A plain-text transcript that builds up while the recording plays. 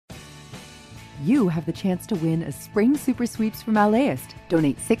you have the chance to win a spring super sweeps from LAist.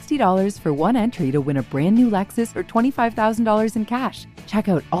 Donate $60 for one entry to win a brand new Lexus or $25,000 in cash. Check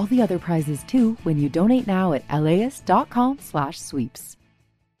out all the other prizes too when you donate now at LAist.com/sweeps.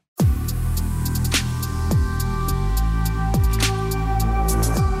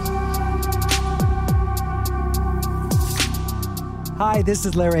 Hi, this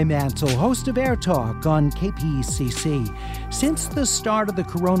is Larry Mansell, host of Air Talk on KPCC. Since the start of the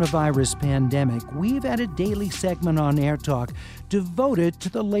coronavirus pandemic, we've had a daily segment on Air Talk devoted to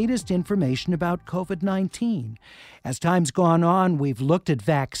the latest information about COVID-19. As time's gone on, we've looked at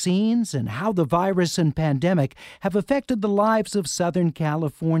vaccines and how the virus and pandemic have affected the lives of Southern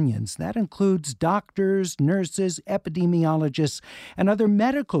Californians. That includes doctors, nurses, epidemiologists, and other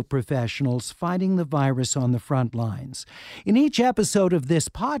medical professionals fighting the virus on the front lines. In each episode of this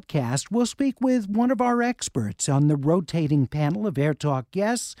podcast, we'll speak with one of our experts on the rotating panel of Air Talk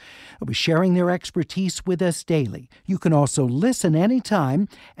guests who will be sharing their expertise with us daily. You can also listen anytime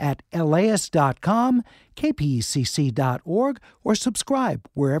at LAist.com, kpecc.org, or subscribe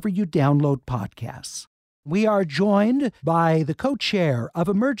wherever you download podcasts. We are joined by the co-chair of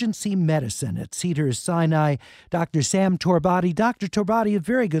emergency medicine at Cedars-Sinai, Dr. Sam Torbati. Dr. Torbati, a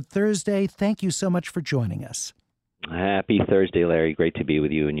very good Thursday. Thank you so much for joining us. Happy Thursday, Larry. Great to be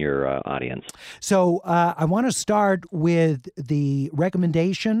with you and your audience. So I want to start with the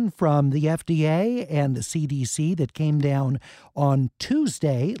recommendation from the FDA and the CDC that came down on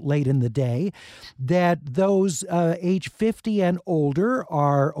Tuesday, late in the day, that those age 50 and older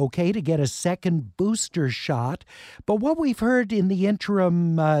are okay to get a second booster shot. But what we've heard in the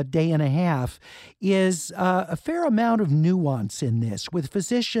interim day and a half is a fair amount of nuance in this, with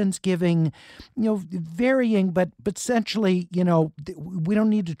physicians giving, varying but essentially, we don't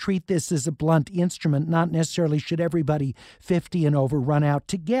need to treat this as a blunt instrument. Not necessarily should everybody 50 and over run out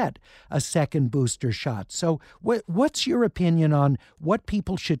to get a second booster shot. So what's your opinion on what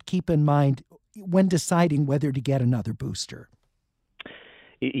people should keep in mind when deciding whether to get another booster?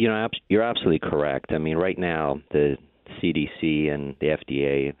 You're absolutely correct. I mean, right now, the CDC and the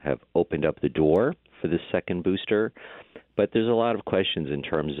FDA have opened up the door for the second booster, but there's a lot of questions in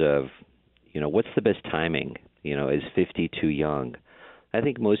terms of, what's the best timing? Is 50 too young? I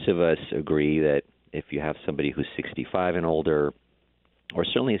think most of us agree that if you have somebody who's 65 and older, or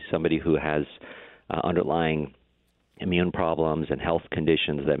certainly somebody who has underlying immune problems and health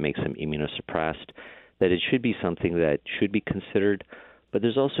conditions that makes them immunosuppressed, that it should be something that should be considered. But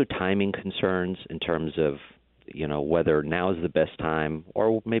there's also timing concerns in terms of, whether now is the best time,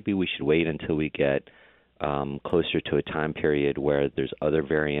 or maybe we should wait until we get closer to a time period where there's other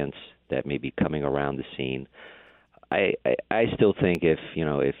variants that may be coming around the scene. I still think if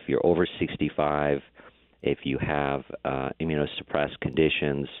you're over 65, if you have immunosuppressed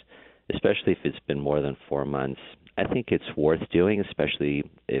conditions, especially if it's been more than 4 months, I think it's worth doing, especially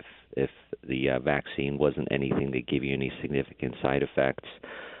if the vaccine wasn't anything that gave you any significant side effects.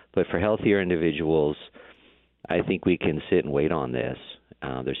 But for healthier individuals, I think we can sit and wait on this.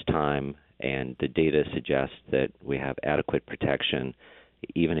 There's time, and the data suggests that we have adequate protection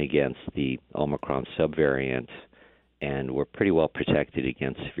even against the Omicron subvariant, and we're pretty well protected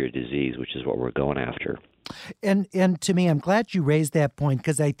against severe disease, which is what we're going after. And to me, I'm glad you raised that point,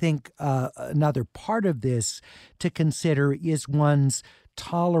 because I think another part of this to consider is one's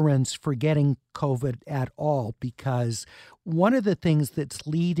tolerance for getting COVID at all, because one of the things that's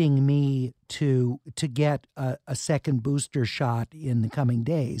leading me to get a second booster shot in the coming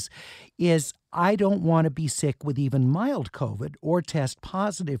days is I don't want to be sick with even mild COVID or test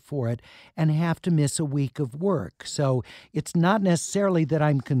positive for it and have to miss a week of work. So it's not necessarily that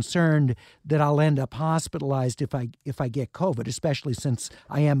I'm concerned that I'll end up hospitalized if I get COVID, especially since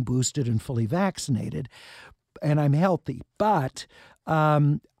I am boosted and fully vaccinated and I'm healthy. But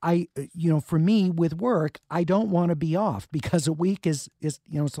for me with work, I don't want to be off, because a week is it's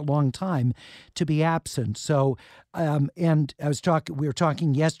a long time to be absent. So, and we were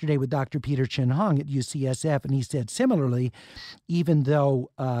talking yesterday with Dr. Peter Chin Hong at UCSF, and he said similarly, even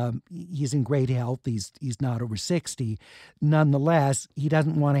though he's in great health, he's not over 60, nonetheless, he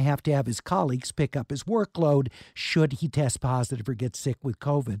doesn't want to have his colleagues pick up his workload should he test positive or get sick with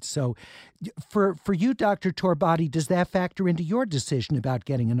COVID. So for you, Dr. Torbati, does that factor into your decision about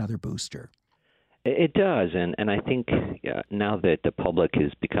getting another booster? It does, and I think now that the public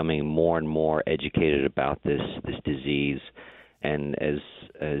is becoming more and more educated about this disease, and as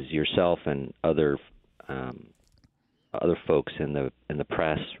yourself and other folks in the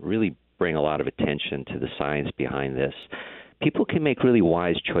press really bring a lot of attention to the science behind this, people can make really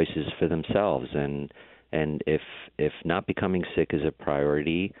wise choices for themselves, and if not becoming sick is a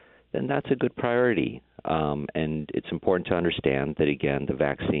priority, then that's a good priority. And it's important to understand that, again, the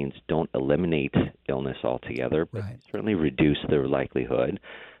vaccines don't eliminate illness altogether, but Right. certainly reduce the likelihood,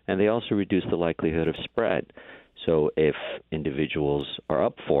 and they also reduce the likelihood of spread. So if individuals are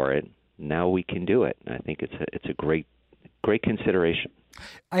up for it, now we can do it. And I think it's a great consideration.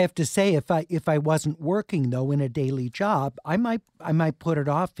 I have to say, if I wasn't working though in a daily job, I might put it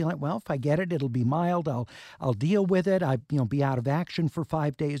off, feeling, well, if I get it, it'll be mild. I'll deal with it. I be out of action for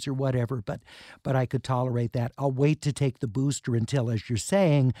 5 days or whatever. But I could tolerate that. I'll wait to take the booster until, as you're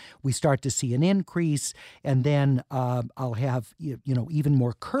saying, we start to see an increase, and then I'll have even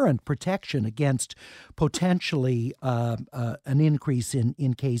more current protection against potentially an increase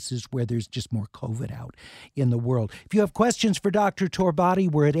in cases where there's just more COVID out in the world. If you have questions for Dr. Torbati,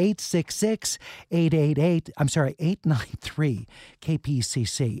 we're at 893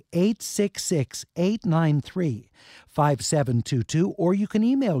 KPCC, 866-893-5722, or you can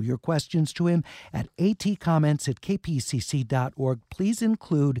email your questions to him at atcomments@kpcc.org. Please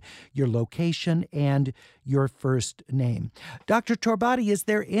include your location and your first name. Dr. Torbati, is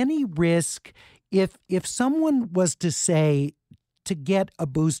there any risk if someone was to say, to get a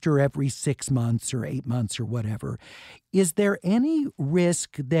booster every 6 months or 8 months or whatever, is there any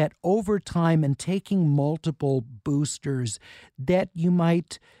risk that over time and taking multiple boosters that you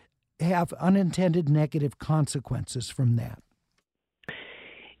might have unintended negative consequences from that?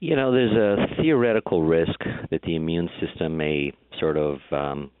 There's a theoretical risk that the immune system may sort of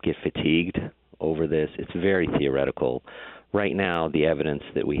get fatigued over this. It's very theoretical. Right now, the evidence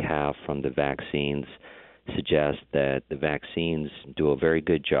that we have from the vaccines suggest that the vaccines do a very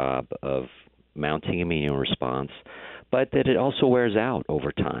good job of mounting immune response, but that it also wears out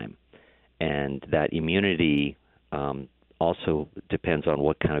over time. And that immunity also depends on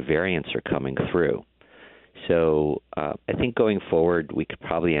what kind of variants are coming through. So I think going forward, we could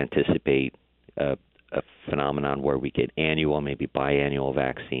probably anticipate a phenomenon where we get annual, maybe biannual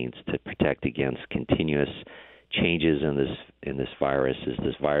vaccines to protect against continuous changes in this virus as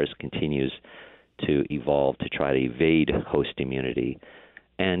this virus continues to evolve to try to evade host immunity.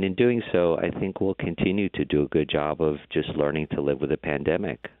 And in doing so, I think we'll continue to do a good job of just learning to live with a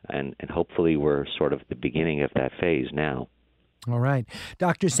pandemic. And hopefully we're sort of the beginning of that phase now. All right.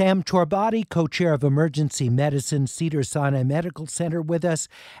 Dr. Sam Torbati, co-chair of Emergency Medicine, Cedars-Sinai Medical Center, with us.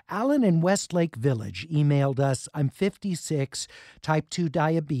 Alan in Westlake Village emailed us, I'm 56, type 2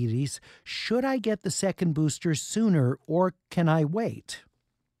 diabetes. Should I get the second booster sooner or can I wait?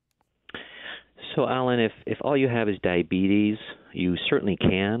 So, Alan, if all you have is diabetes, you certainly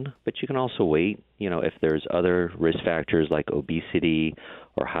can, but you can also wait. If there's other risk factors like obesity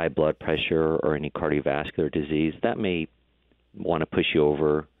or high blood pressure or any cardiovascular disease, that may want to push you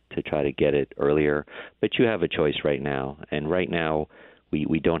over to try to get it earlier. But you have a choice right now. And right now,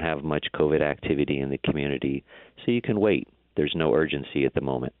 we don't have much COVID activity in the community, so you can wait. There's no urgency at the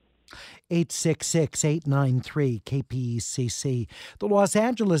moment. 866-893-KPCC. The Los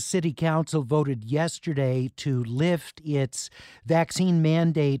Angeles City Council voted yesterday to lift its vaccine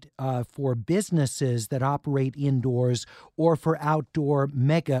mandate for businesses that operate indoors or for outdoor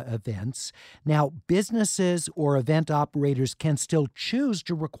mega events. Now, businesses or event operators can still choose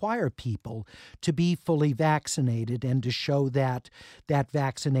to require people to be fully vaccinated and to show that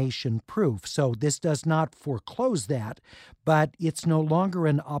vaccination proof. So this does not foreclose that, but it's no longer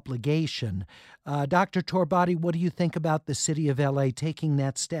an obligation. Dr. Torbati, what do you think about the city of L.A. taking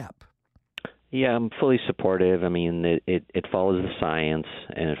that step? Yeah, I'm fully supportive. I mean, it follows the science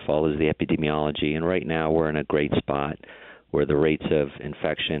and it follows the epidemiology. And right now we're in a great spot where the rates of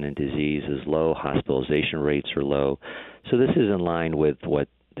infection and disease is low, hospitalization rates are low. So this is in line with what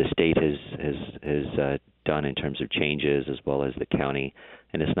the state has done in terms of changes, as well as the county.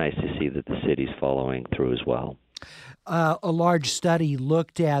 And it's nice to see that the city's following through as well. A large study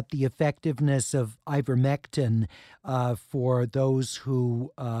looked at the effectiveness of ivermectin for those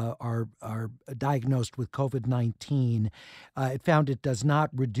who are diagnosed with COVID-19. It found it does not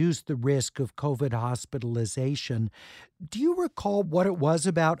reduce the risk of COVID hospitalization. Do you recall what it was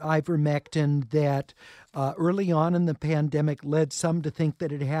about ivermectin that early on in the pandemic led some to think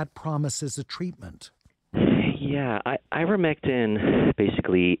that it had promise as a treatment? Yeah, ivermectin,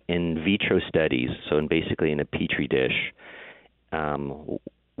 basically in vitro studies, so basically in a petri dish,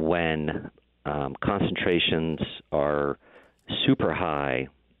 when concentrations are super high,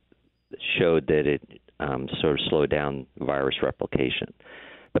 showed that it sort of slowed down virus replication.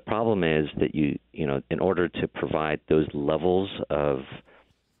 The problem is that in order to provide those levels of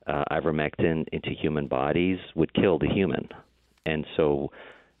ivermectin into human bodies would kill the human, and so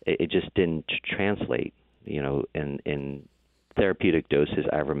it just didn't translate. In therapeutic doses,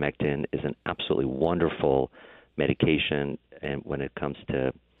 ivermectin is an absolutely wonderful medication, and when it comes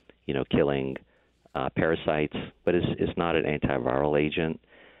to, killing parasites, but it's not an antiviral agent.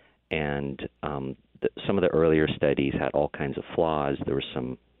 And some of the earlier studies had all kinds of flaws. There were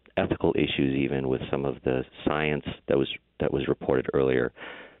some ethical issues even with some of the science that was reported earlier.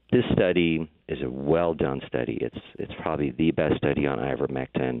 This study is a well-done study. It's probably the best study on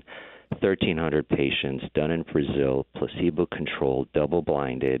ivermectin. 1,300 patients done in Brazil, placebo-controlled,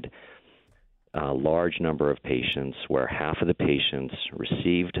 double-blinded, large number of patients where half of the patients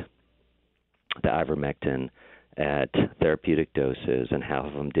received the ivermectin at therapeutic doses and half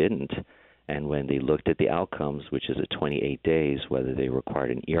of them didn't. And when they looked at the outcomes, which is at 28 days, whether they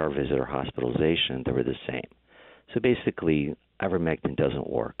required an ER visit or hospitalization, they were the same. So basically, ivermectin doesn't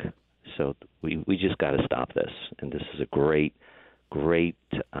work. So we just got to stop this. And this is a great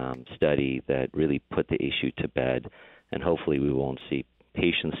study that really put the issue to bed. And hopefully we won't see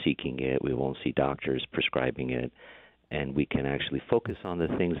patients seeking it. We won't see doctors prescribing it. And we can actually focus on the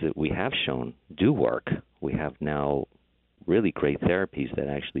things that we have shown do work. We have now really great therapies that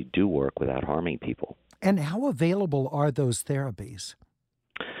actually do work without harming people. And how available are those therapies?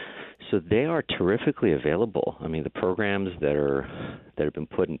 So they are terrifically available. I mean, the programs that have been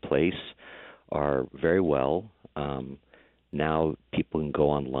put in place are very well. Now people can go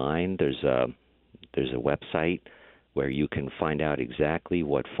online. There's a website where you can find out exactly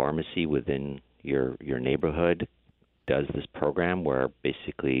what pharmacy within your neighborhood does this program, where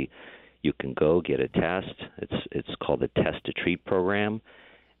basically you can go get a test. It's called the Test to Treat program,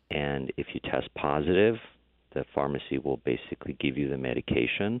 and if you test positive, the pharmacy will basically give you the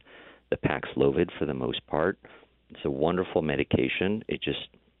medication, the Paxlovid for the most part. It's a wonderful medication. It just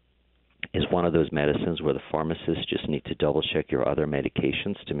is one of those medicines where the pharmacists just need to double check your other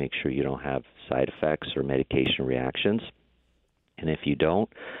medications to make sure you don't have side effects or medication reactions. And if you don't,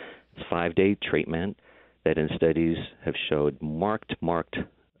 it's 5-day treatment that in studies have showed marked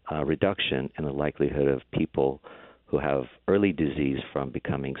reduction in the likelihood of people who have early disease from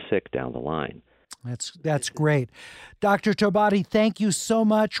becoming sick down the line. That's great. Dr. Tarbati, thank you so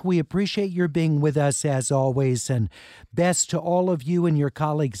much. We appreciate your being with us as always, and best to all of you and your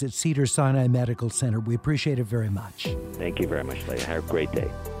colleagues at Cedars-Sinai Medical Center. We appreciate it very much. Thank you very much, Leah. Have a great day.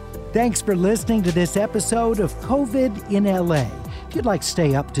 Thanks for listening to this episode of COVID in LA. If you'd like to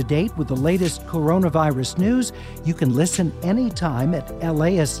stay up to date with the latest coronavirus news, you can listen anytime at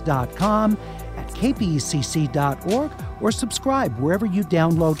laist.com, at kpecc.org, or subscribe wherever you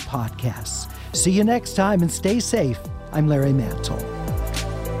download podcasts. See you next time and stay safe. I'm Larry Mantle.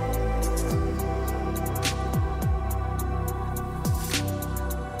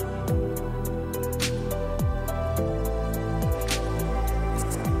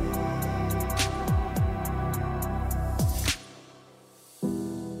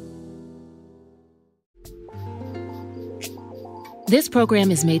 This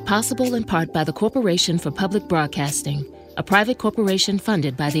program is made possible in part by the Corporation for Public Broadcasting, a private corporation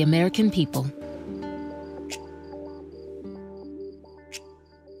funded by the American people.